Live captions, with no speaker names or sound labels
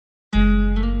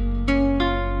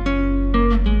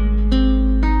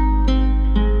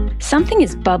Something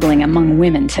is bubbling among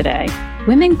women today.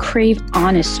 Women crave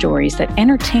honest stories that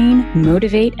entertain,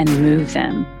 motivate, and move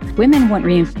them. Women want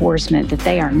reinforcement that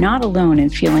they are not alone in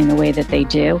feeling the way that they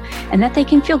do, and that they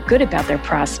can feel good about their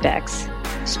prospects.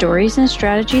 Stories and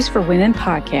Strategies for Women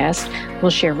podcast will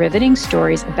share riveting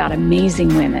stories about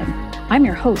amazing women. I'm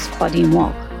your host, Claudine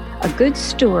Walk. A good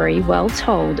story, well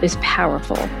told, is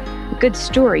powerful. A good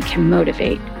story can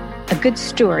motivate. A good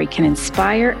story can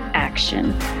inspire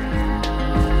action.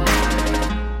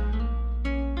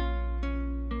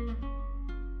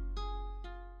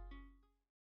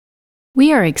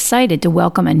 We are excited to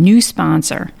welcome a new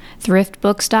sponsor.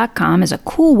 ThriftBooks.com is a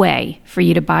cool way for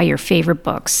you to buy your favorite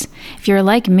books. If you're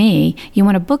like me, you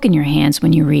want a book in your hands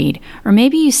when you read, or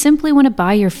maybe you simply want to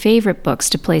buy your favorite books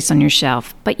to place on your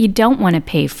shelf, but you don't want to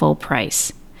pay full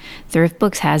price.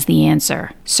 ThriftBooks has the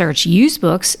answer. Search used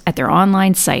books at their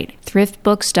online site,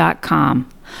 ThriftBooks.com.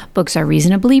 Books are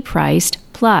reasonably priced,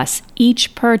 plus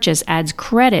each purchase adds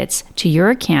credits to your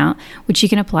account, which you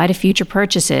can apply to future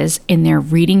purchases in their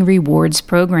Reading Rewards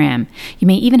program. You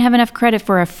may even have enough credit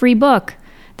for a free book.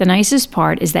 The nicest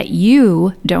part is that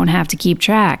you don't have to keep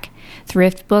track.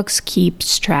 ThriftBooks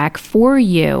keeps track for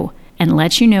you and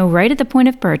lets you know right at the point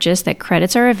of purchase that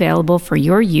credits are available for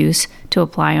your use to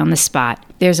apply on the spot.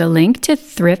 There's a link to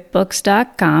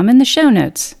thriftbooks.com in the show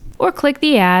notes. Or click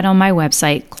the ad on my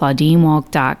website,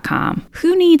 claudinewalk.com.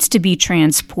 Who needs to be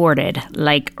transported,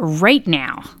 like right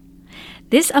now?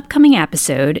 This upcoming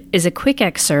episode is a quick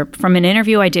excerpt from an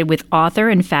interview I did with author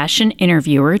and fashion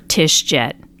interviewer Tish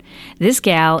Jett. This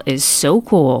gal is so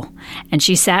cool, and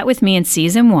she sat with me in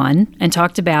season 1 and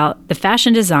talked about the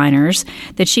fashion designers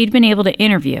that she'd been able to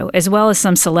interview, as well as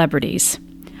some celebrities.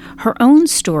 Her own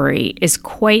story is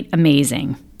quite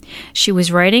amazing. She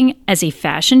was writing as a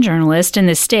fashion journalist in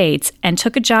the States and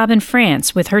took a job in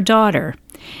France with her daughter.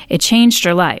 It changed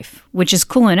her life, which is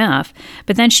cool enough,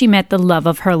 but then she met the love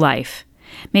of her life.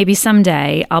 Maybe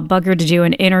someday I'll bug her to do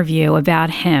an interview about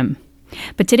him.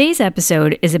 But today's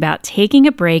episode is about taking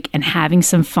a break and having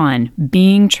some fun,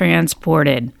 being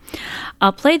transported.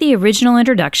 I'll play the original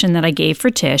introduction that I gave for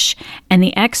Tish and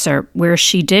the excerpt where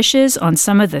she dishes on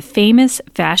some of the famous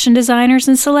fashion designers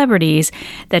and celebrities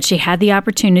that she had the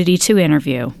opportunity to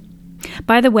interview.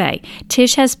 By the way,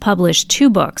 Tish has published 2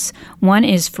 books. One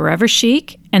is Forever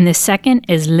Chic, and the second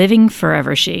is Living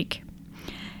Forever Chic.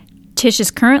 Tish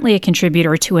is currently a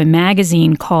contributor to a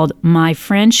magazine called My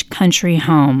French Country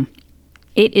Home.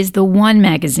 It is the one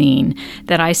magazine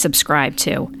that I subscribe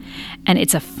to, and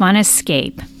it's a fun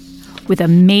escape with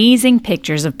amazing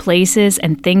pictures of places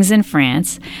and things in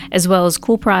France, as well as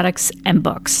cool products and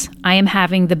books. I am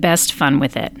having the best fun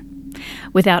with it.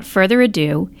 Without further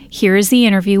ado, here is the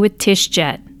interview with Tish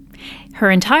Jett.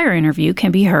 Her entire interview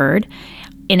can be heard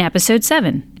in episode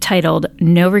 7, titled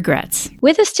No Regrets.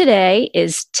 With us today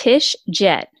is Tish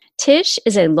Jett. Tish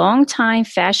is a longtime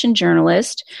fashion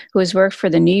journalist who has worked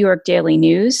for the New York Daily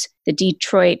News, the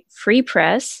Detroit Free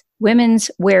Press,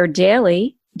 Women's Wear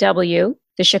Daily, W,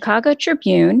 the Chicago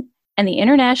Tribune, and the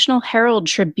International Herald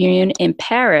Tribune in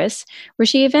Paris, where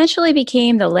she eventually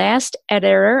became the last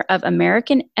editor of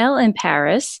American Elle in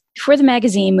Paris before the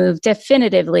magazine moved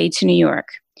definitively to New York.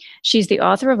 She's the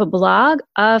author of a blog,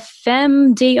 A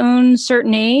Femme d'un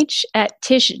Certain Age, at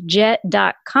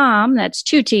tishjett.com, that's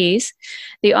 2 T's,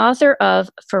 the author of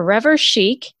Forever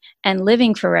Chic and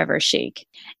Living Forever Chic.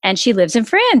 And she lives in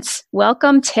France.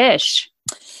 Welcome, Tish.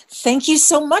 Thank you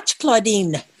so much,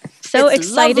 Claudine. So it's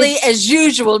excited. Lovely as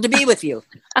usual to be with you.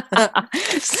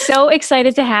 So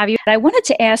excited to have you. I wanted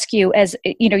to ask you, as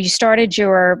you know, you started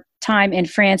your time in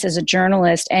France as a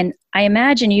journalist, and I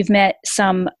imagine you've met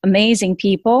some amazing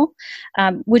people.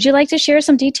 Would you like to share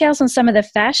some details on some of the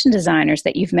fashion designers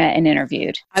that you've met and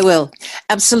interviewed? I will.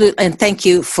 Absolutely. And thank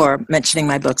you for mentioning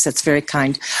my books. That's very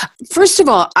kind. First of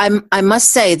all, I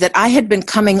must say that I had been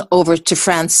coming over to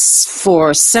France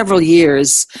for several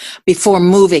years before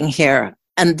moving here.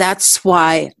 And that's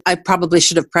why I probably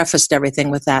should have prefaced everything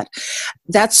with that.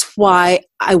 That's why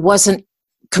I wasn't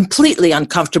completely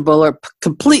uncomfortable or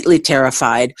completely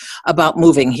terrified about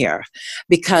moving here,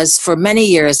 because for many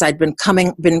years I'd been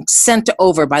sent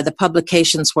over by the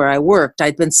publications where I worked.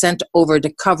 I'd been sent over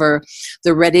to cover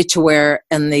the ready-to-wear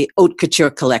and the haute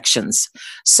couture collections.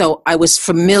 So I was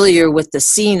familiar with the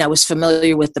scene. I was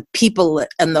familiar with the people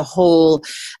and the whole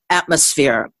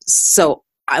atmosphere. So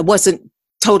I wasn't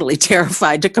totally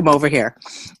terrified to come over here.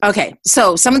 Okay,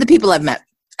 so some of the people I've met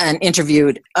and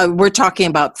interviewed, we're talking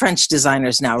about French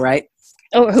designers now, right?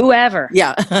 Oh, whoever.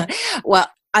 Yeah. Well,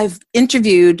 I've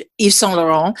interviewed Yves Saint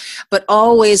Laurent, but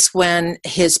always when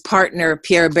his partner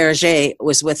Pierre Berger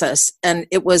was with us, and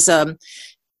it was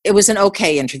it was an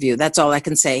okay interview. That's all I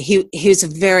can say.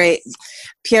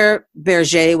 Pierre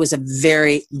Berger was a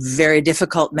very, very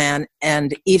difficult man,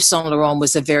 and Yves Saint Laurent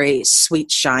was a very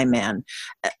sweet, shy man.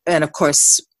 And of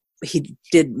course, he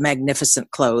did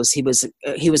magnificent clothes. He was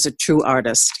a true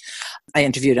artist. I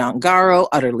interviewed Ungaro,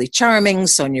 utterly charming.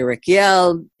 Sonia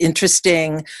Rykiel,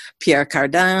 interesting. Pierre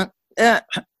Cardin,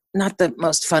 not the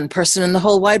most fun person in the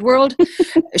whole wide world.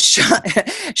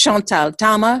 Chantal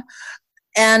Tama,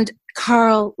 and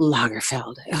Karl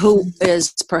Lagerfeld, who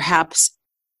is perhaps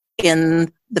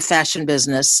in the fashion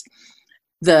business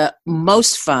the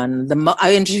most fun.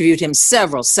 I interviewed him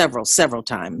several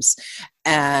times,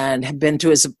 and had been to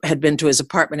his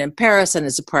apartment in Paris and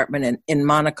his apartment in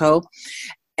Monaco.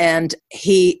 And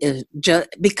he is just,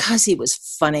 because he was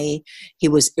funny, he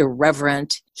was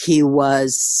irreverent, he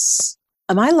was,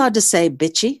 am I allowed to say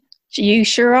bitchy? You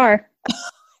sure are.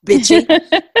 Bitchy.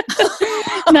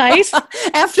 Nice.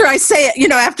 After I say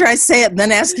it, and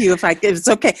then ask you if it's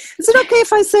okay. Is it okay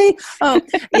if I say, oh,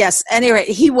 yes. Anyway,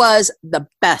 he was the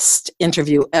best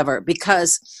interview ever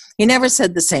because he never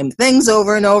said the same things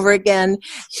over and over again.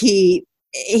 He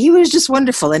was just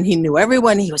wonderful, and he knew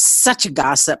everyone. He was such a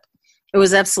gossip. It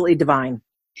was absolutely divine.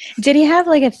 Did he have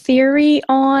like a theory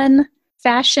on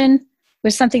fashion?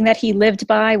 Was something that he lived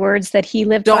by, words that he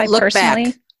lived by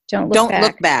personally? Don't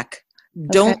look back. Okay.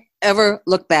 Don't ever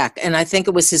look back. And I think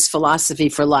it was his philosophy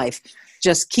for life.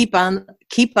 Just keep on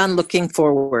looking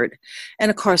forward.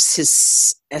 And of course,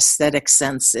 his aesthetic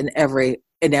sense in every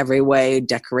way,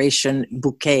 decoration,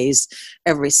 bouquets,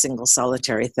 every single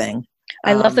solitary thing.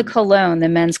 I love the cologne, the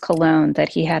men's cologne that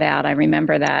he had out. I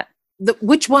remember that.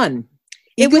 Which one?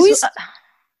 Egoist?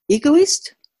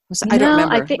 Egoist? I don't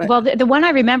remember. I think, well, the one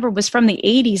I remember was from the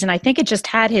 80s, and I think it just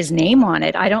had his name on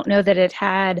it. I don't know that it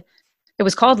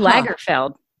was called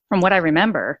Lagerfeld, from what I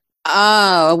remember.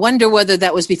 Oh, I wonder whether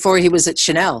that was before he was at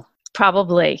Chanel.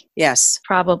 Probably. Yes.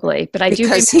 Probably. But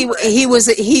because he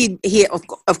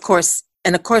of course,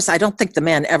 and of course, I don't think the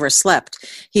man ever slept.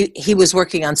 He was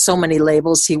working on so many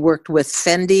labels. He worked with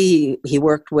Fendi. He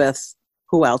worked with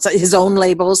who else? His own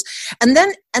labels. And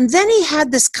then he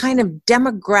had this kind of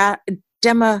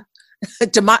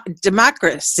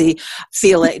democracy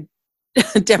feeling.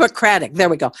 Democratic. There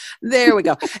we go.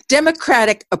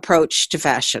 Democratic approach to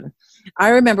fashion. I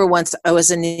remember once I was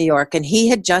in New York, and he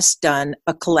had just done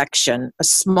a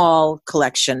small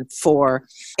collection for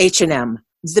H&M.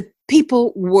 The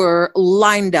people were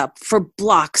lined up for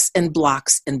blocks and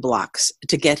blocks and blocks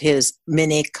to get his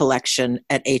mini collection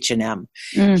at H&M.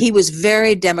 Mm. He was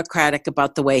very democratic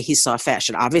about the way he saw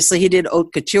fashion. Obviously, he did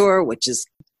haute couture, which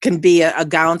can be a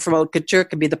gown from haute couture,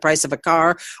 can be the price of a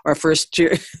car or a first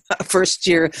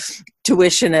year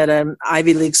tuition at an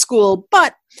Ivy League school,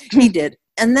 but he did.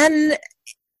 And then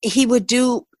he would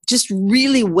do just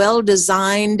really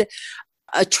well-designed,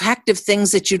 attractive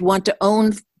things that you'd want to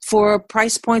own for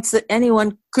price points that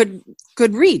anyone could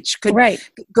reach,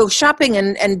 go shopping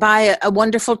and buy a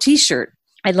wonderful T-shirt.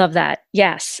 I love that.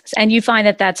 Yes. And you find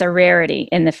that that's a rarity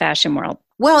in the fashion world.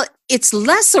 Well, it's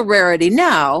less a rarity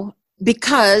now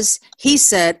because he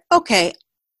said, okay,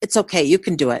 it's okay. You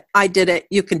can do it. I did it.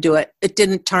 You can do it. It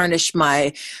didn't tarnish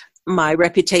my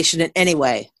reputation in any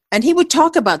way. And he would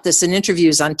talk about this in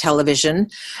interviews on television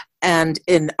and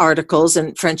in articles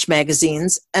in French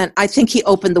magazines. And I think he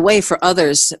opened the way for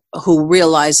others who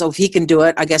realized, if he can do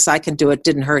it, I guess I can do it.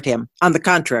 Didn't hurt him. On the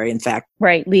contrary, in fact.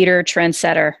 Right. Leader,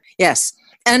 trendsetter. Yes.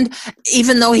 And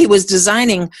even though he was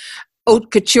designing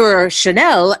haute couture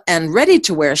Chanel and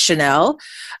ready-to-wear Chanel,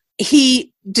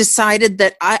 he decided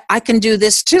that I can do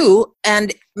this too.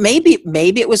 And maybe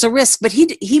it was a risk, but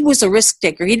he was a risk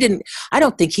taker. I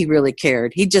don't think he really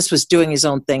cared. He just was doing his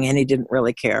own thing, and he didn't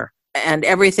really care. And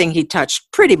everything he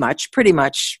touched pretty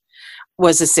much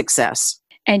was a success.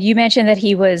 And you mentioned that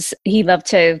he loved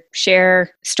to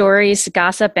share stories,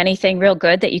 gossip, anything real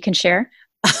good that you can share.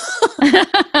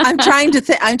 I'm trying to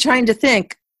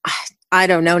think. I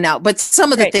don't know now, but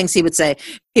some of the things he would say,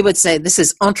 this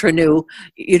is entre nous,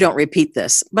 you don't repeat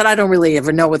this. But I don't really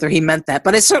ever know whether he meant that.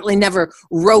 But I certainly never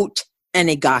wrote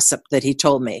any gossip that he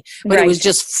told me. But it was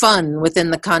just fun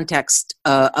within the context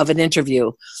of an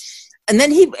interview. And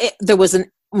then there was a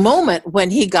moment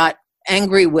when he got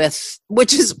angry with,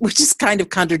 which is kind of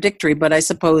contradictory, but I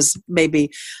suppose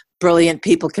maybe brilliant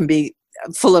people can be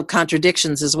full of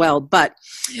contradictions as well. But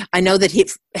I know that he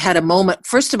had a moment.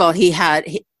 First of all,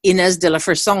 Inès de la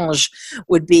Fersange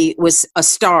was a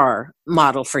star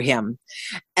model for him.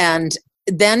 And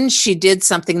then she did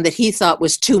something that he thought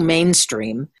was too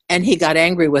mainstream, and he got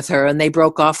angry with her, and they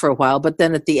broke off for a while. But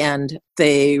then at the end,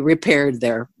 they repaired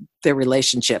their their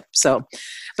relationship. So,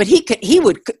 but he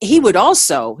would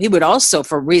also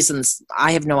for reasons,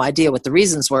 I have no idea what the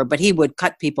reasons were, but he would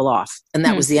cut people off, and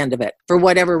that was the end of it. For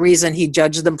whatever reason, he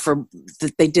judged them for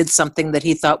that they did something that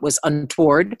he thought was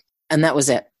untoward, and that was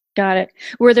it. Got it.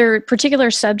 Were there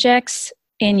particular subjects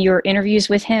in your interviews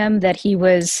with him that he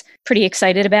was pretty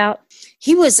excited about?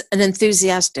 He was an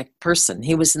enthusiastic person.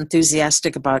 He was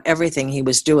enthusiastic about everything he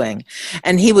was doing.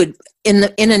 And he would, in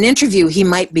an interview, he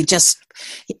might be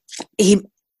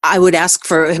I would ask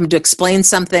for him to explain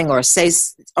something or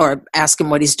ask him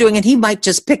what he's doing, and he might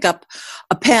just pick up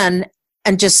a pen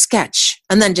and just sketch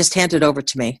and then just hand it over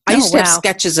to me. I used to have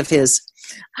sketches of his.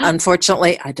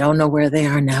 Unfortunately, I don't know where they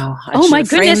are now. Oh my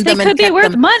goodness, they could be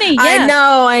worth money. Yeah.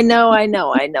 I know.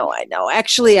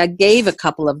 Actually, I gave a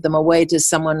couple of them away to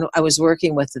someone I was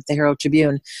working with at the Herald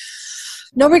Tribune.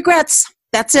 No regrets.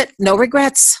 That's it. No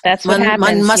regrets. That's what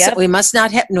happens. We must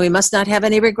not have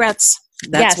any regrets.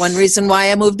 That's one reason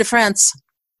why I moved to France.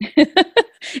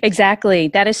 Exactly.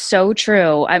 That is so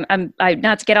true. I'm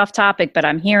not to get off topic, but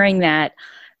I'm hearing that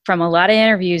from a lot of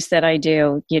interviews that I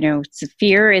do.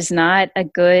 Fear is not a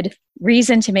good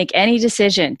reason to make any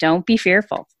decision. Don't be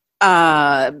fearful.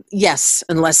 Yes,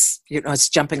 unless it's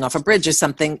jumping off a bridge or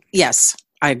something. Yes,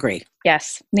 I agree.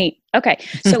 Yes, neat. Okay,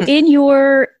 so in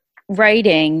your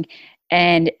writing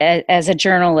and as a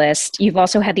journalist, you've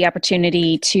also had the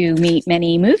opportunity to meet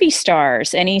many movie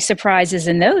stars. Any surprises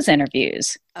in those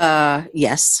interviews?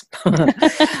 Yes.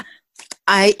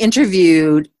 I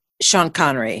interviewed Sean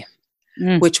Connery,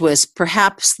 which was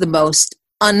perhaps the most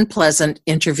unpleasant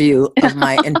interview of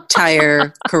my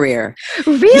entire career.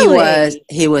 Really?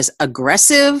 He was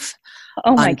aggressive,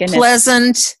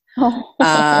 unpleasant,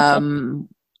 had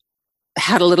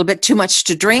a little bit too much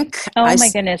to drink. Oh my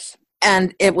goodness.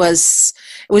 And it was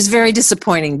very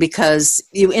disappointing because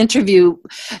you interview,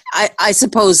 I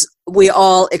suppose we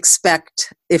all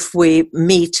expect, if we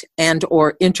meet and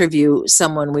or interview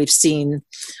someone we've seen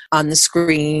on the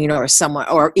screen or someone,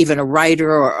 or even a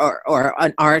writer or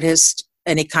an artist,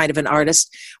 any kind of an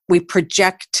artist, we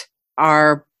project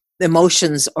our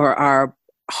emotions or our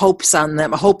hopes on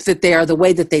them, hope that they are the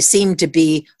way that they seem to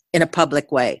be in a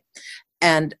public way.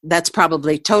 And that's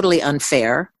probably totally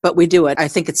unfair, but we do it. I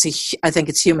think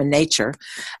it's human nature.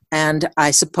 And I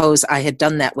suppose I had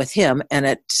done that with him, and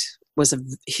it was a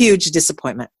huge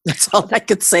disappointment. That's all I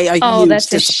could say. Huge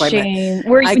disappointment. A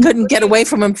shame. I couldn't get away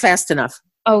from him fast enough.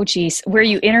 Oh, geez. Were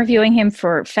you interviewing him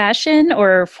for fashion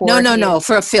or for? No,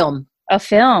 for a film. A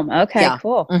film. Okay, yeah.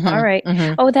 Cool. Mm-hmm. All right.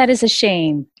 Mm-hmm. Oh, that is a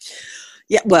shame.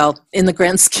 Yeah, well, in the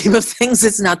grand scheme of things,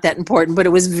 it's not that important, but it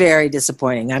was very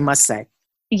disappointing, I must say.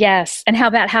 Yes. And how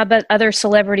about other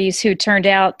celebrities who turned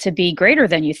out to be greater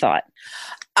than you thought?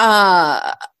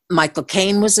 Michael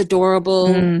Caine was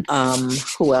adorable.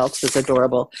 Who else was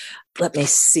adorable? Let me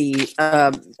see.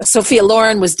 Sophia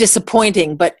Loren was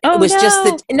disappointing, but it was just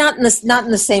that not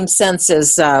in the same sense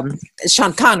as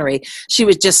Sean Connery. She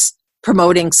was just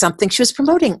promoting something. She was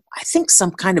promoting, I think,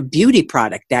 some kind of beauty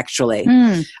product, actually.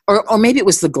 Or maybe it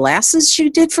was the glasses she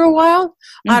did for a while.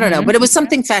 I don't know, but it was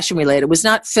something fashion related. It was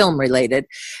not film related.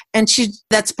 And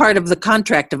that's part of the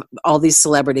contract of all these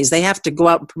celebrities. They have to go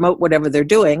out and promote whatever they're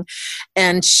doing.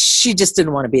 And she just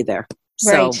didn't want to be there.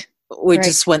 So we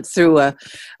just went through a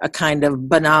kind of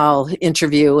banal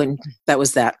interview, and that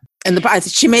was that. And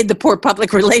she made the poor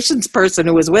public relations person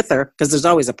who was with her, because there's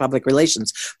always a public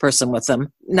relations person with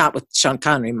them, not with Sean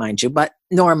Connery, mind you, but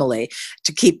normally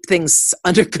to keep things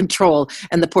under control.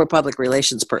 And the poor public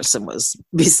relations person was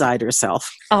beside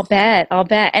herself. I'll bet.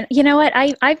 And you know what?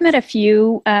 I've met a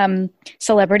few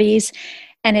celebrities,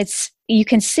 and you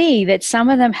can see that some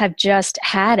of them have just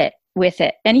had it with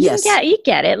it. And you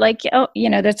get it. Like,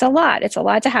 that's a lot. It's a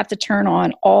lot to have to turn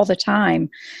on all the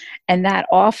time and that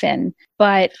often.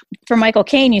 But for Michael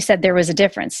Caine, you said there was a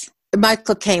difference.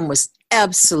 Michael Caine was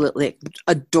absolutely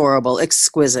adorable,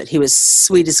 exquisite. He was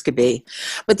sweet as could be.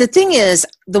 But the thing is,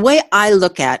 the way I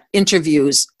look at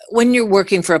interviews, when you're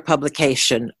working for a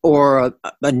publication or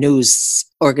a news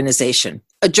organization,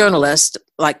 a journalist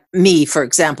like me, for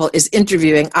example,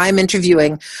 I'm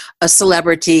interviewing a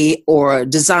celebrity or a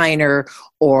designer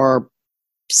or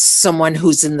someone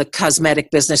who's in the cosmetic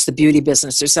business, the beauty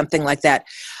business, or something like that.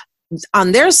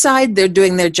 On their side, they're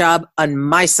doing their job. On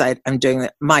my side, I'm doing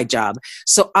my job.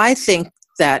 So I think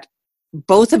that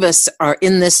both of us are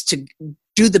in this to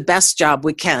do the best job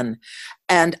we can.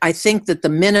 And I think that the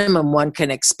minimum one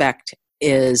can expect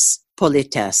is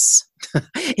politesse.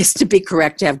 Is to be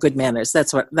correct, to have good manners.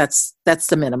 That's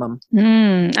the minimum.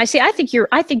 I see. I think your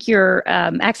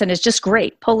accent is just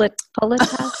great.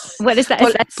 Politesse. What is that?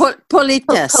 Politesse.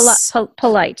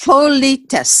 Polite.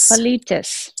 Politesse.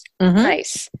 Politesse. Mm-hmm.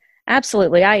 Nice.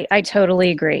 Absolutely. I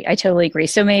totally agree. I totally agree.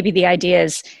 So maybe the idea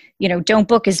is, don't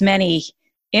book as many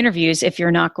interviews if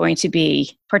you're not going to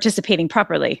be participating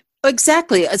properly.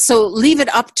 Exactly. So leave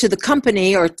it up to the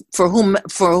company or for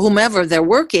whomever they're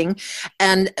working,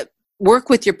 and work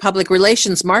with your public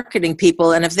relations marketing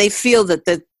people. And if they feel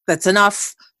that's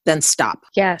enough, then stop.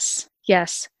 Yes.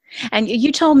 Yes. And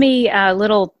you told me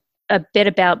a bit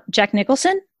about Jack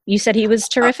Nicholson. You said he was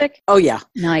terrific. Oh yeah.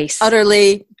 Nice.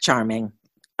 Utterly charming.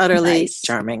 Utterly Nice.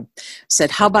 charming. Said,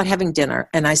 how about having dinner?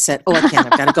 And I said, oh, I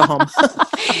can't. I've got to go home.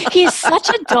 He's such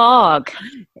a dog.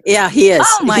 Yeah, he is.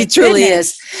 Oh my he truly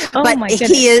goodness. is. Oh but my he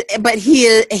goodness. is. But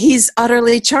he's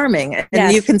utterly charming, and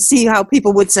Yes. you can see how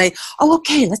people would say, "Oh,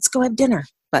 okay, let's go have dinner."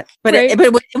 But Right.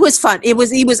 it was fun. It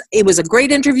was a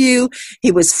great interview.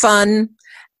 He was fun,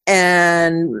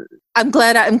 and I'm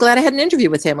glad I had an interview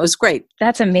with him. It was great.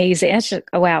 That's amazing. That's just,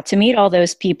 wow, to meet all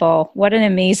those people. What an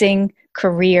amazing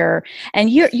career. And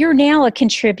you're now a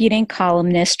contributing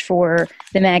columnist for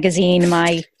the magazine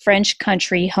My French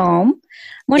Country Home.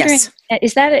 I'm wondering, Yes.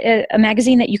 Is that a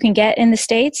magazine that you can get in the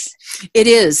States? It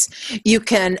is. You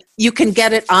can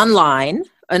get it online,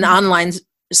 an online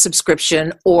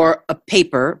subscription, or a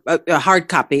paper, a hard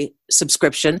copy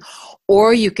subscription,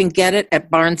 or you can get it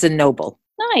at Barnes and Noble.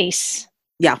 Nice.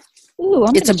 Yeah. Ooh,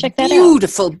 I'm going to check that out.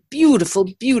 It's a beautiful,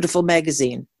 beautiful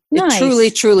magazine. Nice. It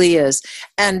truly, truly is.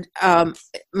 And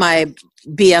my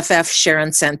BFF,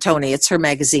 Sharon Santoni, it's her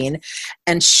magazine,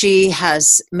 and she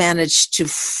has managed to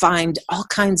find all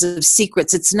kinds of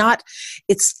secrets.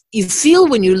 You feel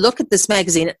when you look at this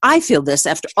magazine, and I feel this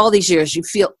after all these years, you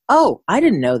feel, oh, I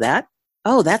didn't know that.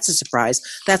 Oh, that's a surprise.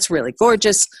 That's really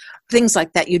gorgeous. Things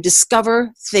like that. You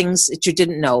discover things that you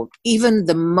didn't know. Even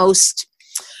the most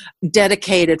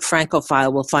dedicated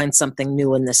Francophile will find something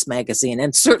new in this magazine,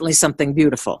 and certainly something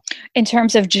beautiful. In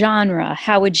terms of genre,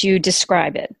 how would you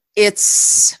describe it?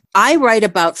 I write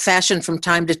about fashion from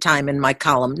time to time in my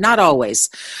column, not always.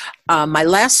 My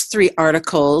last three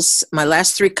columns,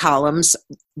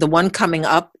 the one coming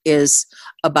up is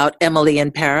about Emily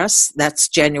in Paris. That's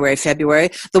January, February.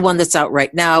 The one that's out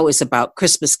right now is about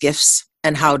Christmas gifts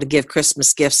and how to give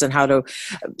Christmas gifts and how to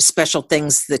special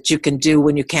things that you can do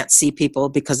when you can't see people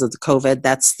because of the COVID.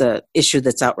 That's the issue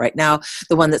that's out right now.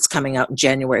 The one that's coming out in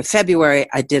January, February,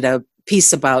 I did a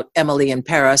piece about Emily in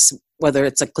Paris, whether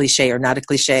it's a cliche or not a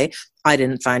cliche. I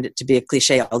didn't find it to be a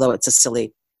cliche, although it's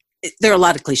there are a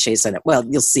lot of cliches in it. Well,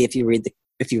 you'll see if you read the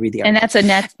article. And that's a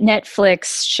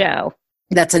Netflix show.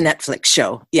 That's a Netflix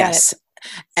show, yes.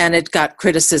 And it got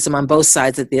criticism on both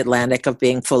sides of the Atlantic of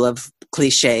being full of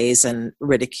cliches and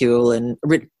ridicule and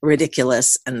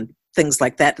ridiculous and things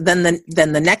like that. Then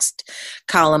the next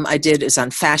column I did is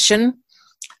on fashion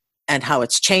and how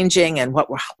it's changing and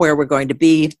where we're going to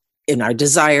be in our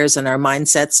desires and our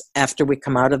mindsets after we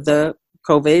come out of the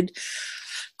COVID.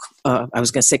 I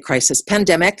was going to say crisis,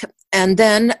 pandemic. And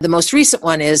then the most recent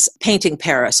one is Painting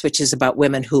Paris, which is about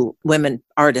women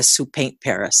artists who paint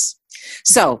Paris.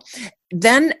 So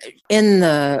then in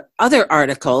the other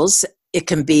articles, it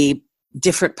can be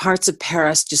different parts of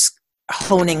Paris, just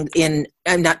honing in,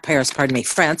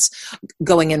 France,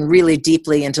 going in really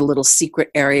deeply into little secret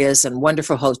areas and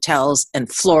wonderful hotels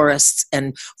and florists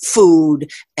and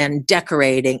food and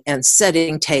decorating and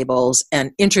setting tables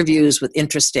and interviews with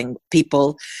interesting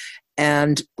people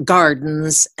and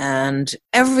gardens and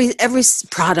every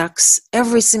products,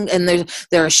 and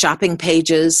there are shopping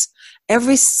pages,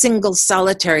 every single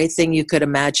solitary thing you could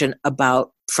imagine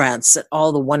about France,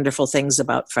 all the wonderful things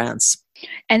about France.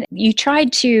 And you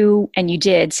tried to, and you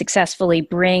did successfully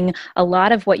bring a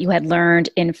lot of what you had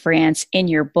learned in France in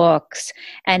your books.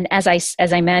 And as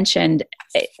I mentioned,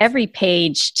 every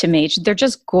page to me, they're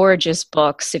just gorgeous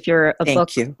books. If you're a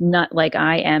book nut like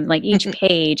I am, like each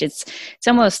page, it's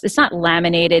not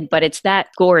laminated, but it's that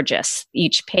gorgeous,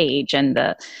 each page. And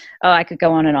I could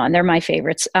go on and on. They're my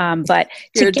favorites. But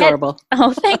you're adorable.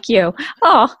 Oh, thank you.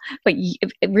 Oh, but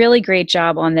really great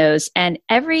job on those. And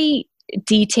every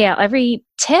detail, every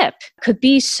tip could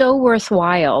be so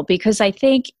worthwhile, because I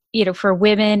think, for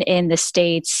women in the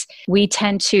States, we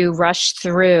tend to rush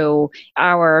through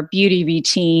our beauty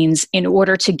routines in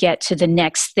order to get to the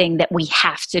next thing that we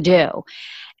have to do.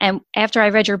 And after I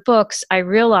read your books, I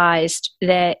realized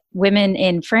that women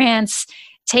in France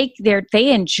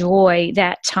they enjoy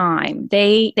that time.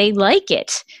 They like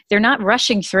it. They're not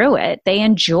rushing through it. They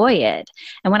enjoy it.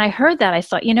 And when I heard that, I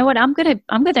thought, you know what, I'm going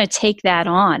to take that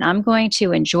on. I'm going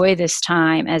to enjoy this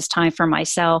time as time for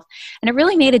myself. And it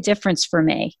really made a difference for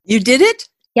me. You did it?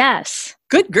 Yes.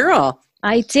 Good girl.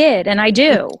 I did. And I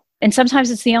do. And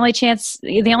sometimes it's the only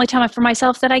time for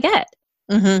myself that I get.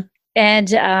 Mm-hmm. And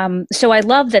so I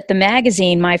love that the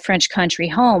magazine, My French Country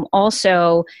Home,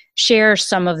 also shares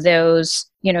some of those,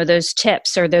 those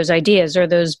tips or those ideas or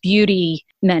those beauty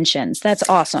mentions. That's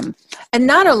awesome. And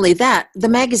not only that, the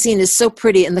magazine is so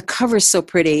pretty and the cover is so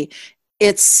pretty.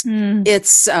 It's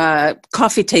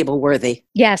coffee table worthy.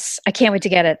 Yes, I can't wait to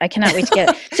get it. I cannot wait to get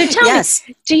it. So tell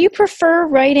me, do you prefer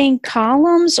writing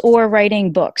columns or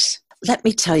writing books? Let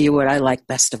me tell you what I like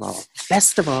best of all.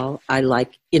 Best of all, I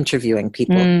like interviewing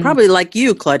people. Probably like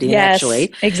you, Claudine, actually.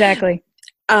 Yes, exactly.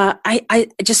 I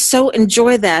just so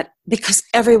enjoy that because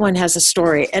everyone has a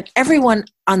story and everyone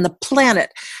on the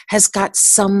planet has got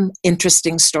some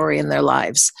interesting story in their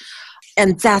lives.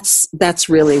 And that's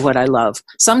really what I love.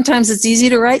 Sometimes it's easy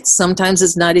to write. Sometimes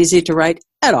it's not easy to write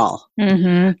at all.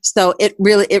 Mm-hmm. So it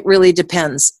really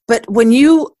depends. But when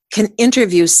you can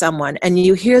interview someone and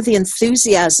you hear the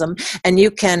enthusiasm and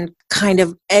you can kind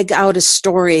of egg out a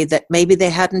story that maybe they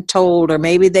hadn't told, or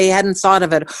maybe they hadn't thought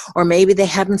of it, or maybe they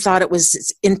hadn't thought it was as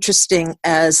interesting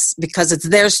as, because it's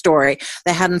their story,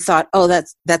 they hadn't thought, oh,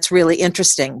 that's really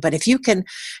interesting. But if you can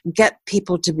get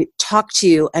people to talk to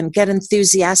you and get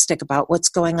enthusiastic about what's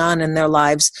going on in their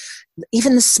lives,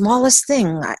 even the smallest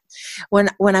thing.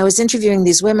 When I was interviewing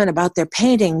these women about their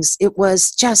paintings, it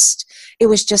was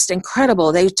just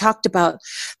incredible. They talked about,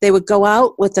 they would go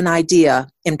out with an idea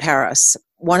in Paris.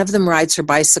 One of them rides her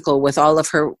bicycle with all of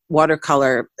her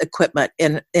watercolor equipment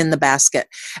in the basket,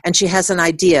 and she has an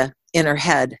idea in her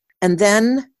head. And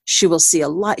then she will see a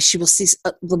light. She will see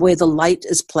the way the light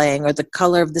is playing, or the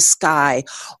color of the sky,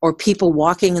 or people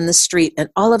walking in the street. And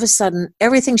all of a sudden,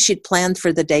 everything she'd planned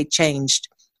for the day changed.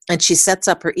 And she sets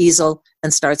up her easel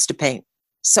and starts to paint.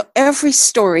 So every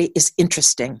story is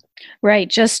interesting. Right.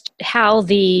 Just how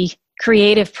the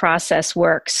creative process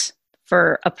works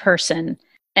for a person.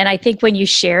 And I think when you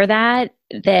share that,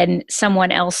 then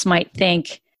someone else might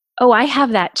think, oh, I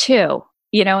have that too,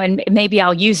 and maybe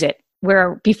I'll use it,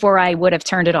 where before I would have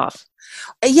turned it off.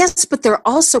 Yes, but there are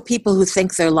also people who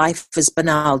think their life is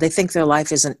banal. They think their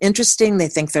life isn't interesting. They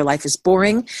think their life is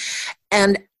boring.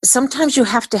 And sometimes you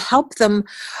have to help them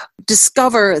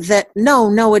discover that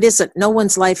no, it isn't. No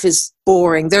one's life is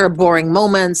boring. There are boring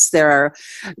moments. There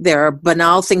are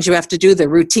banal things you have to do. There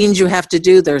are routines you have to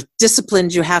do. There's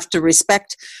disciplines you have to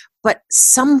respect. But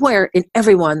somewhere in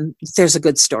everyone, there's a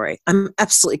good story. I'm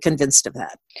absolutely convinced of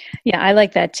that. Yeah, I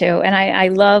like that too. And I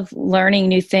love learning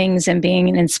new things and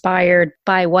being inspired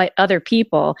by what other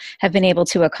people have been able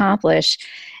to accomplish.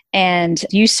 And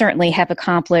you certainly have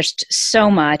accomplished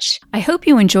so much. I hope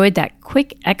you enjoyed that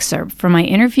quick excerpt from my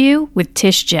interview with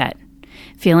Tish Jett.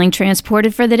 Feeling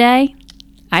transported for the day?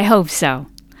 I hope so.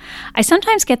 I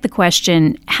sometimes get the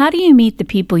question, how do you meet the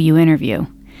people you interview?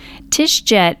 Tish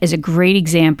Jett is a great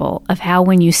example of how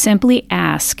when you simply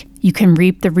ask, you can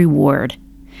reap the reward.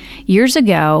 Years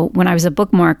ago, when I was a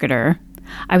book marketer,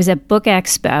 I was at Book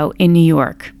Expo in New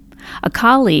York. A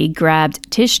colleague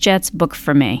grabbed Tish Jett's book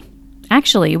for me.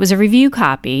 Actually, it was a review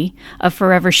copy of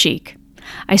Forever Chic.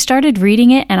 I started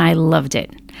reading it and I loved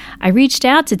it. I reached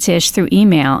out to Tish through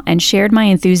email and shared my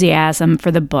enthusiasm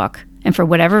for the book. And for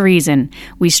whatever reason,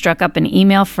 we struck up an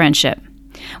email friendship.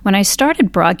 When I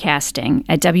started broadcasting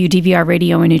at WDVR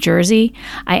Radio in New Jersey,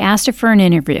 I asked her for an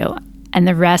interview, and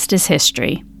the rest is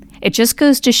history. It just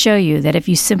goes to show you that if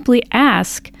you simply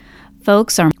ask,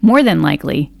 folks are more than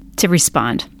likely to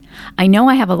respond. I know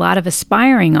I have a lot of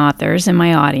aspiring authors in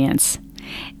my audience.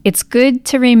 It's good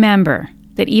to remember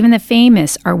that even the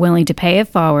famous are willing to pay it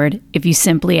forward if you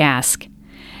simply ask.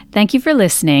 Thank you for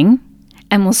listening,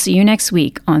 and we'll see you next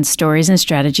week on Stories and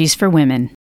Strategies for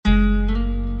Women.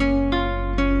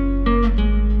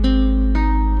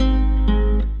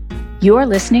 You're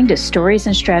listening to Stories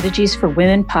and Strategies for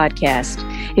Women podcast.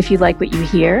 If you like what you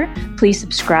hear, please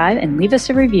subscribe and leave us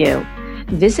a review.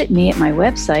 Visit me at my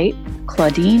website,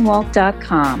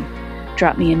 ClaudineWalk.com.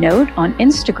 Drop me a note on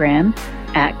Instagram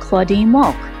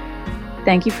 @ClaudineWalk.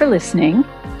 Thank you for listening.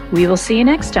 We will see you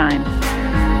next time.